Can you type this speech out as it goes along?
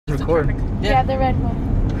record. Yeah, the red one.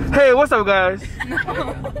 Hey, what's up, guys?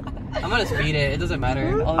 I'm gonna speed it. It doesn't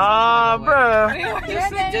matter. Bruh.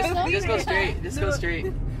 Just go straight. Just go straight.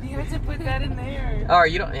 You have to put that in there. Oh,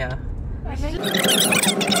 you don't. Yeah.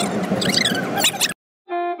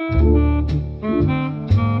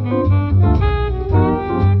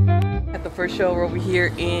 At the first show, we're over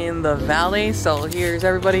here in the valley. So here's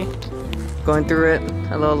everybody going through it.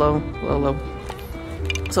 Hello, hello, hello, hello.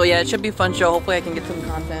 So yeah, it should be a fun show. Hopefully, I can get some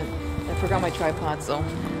content. I forgot my tripod, so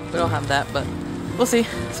we don't have that, but we'll see.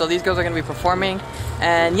 So these girls are gonna be performing,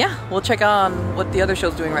 and yeah, we'll check on what the other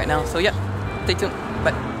show's doing right now. So yeah, stay tuned.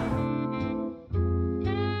 Bye.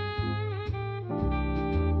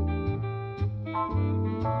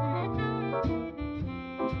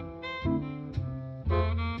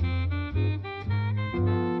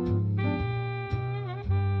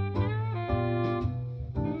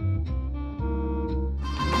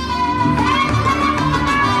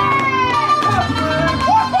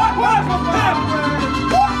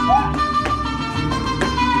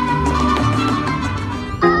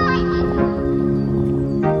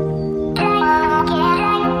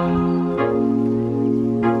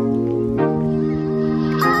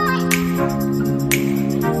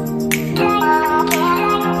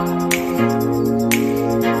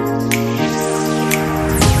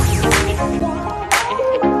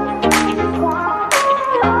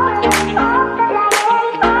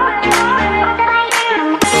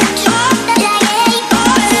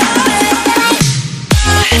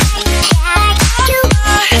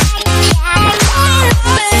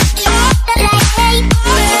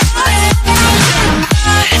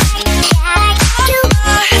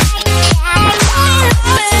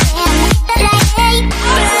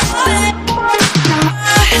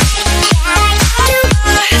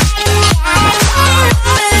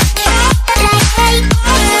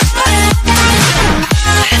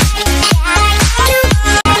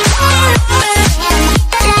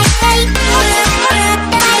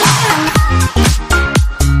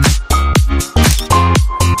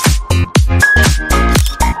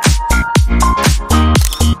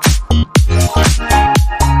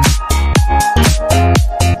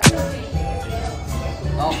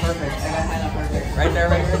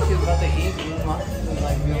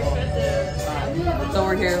 So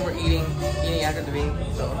we're here, we're eating after the bean,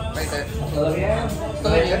 so right there.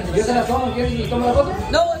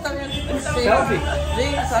 No, está bien.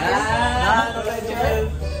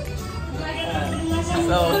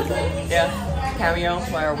 So, yeah, cameo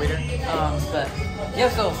by our waiter. But yeah,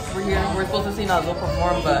 so we're here, we're supposed to see Nazul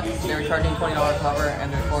perform, but they were charging $20 cover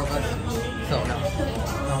and there's 4 of us. So no,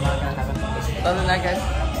 not gonna happen. Other than that, guys,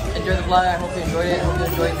 enjoy the vlog. I hope you enjoyed it. I hope you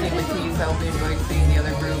enjoyed seeing Matisse. I hope you enjoyed seeing the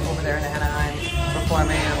other group over there in Anaheim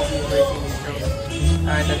performing. I hope you enjoyed seeing these girls.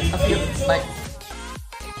 Alright then, I'll see you. Bye.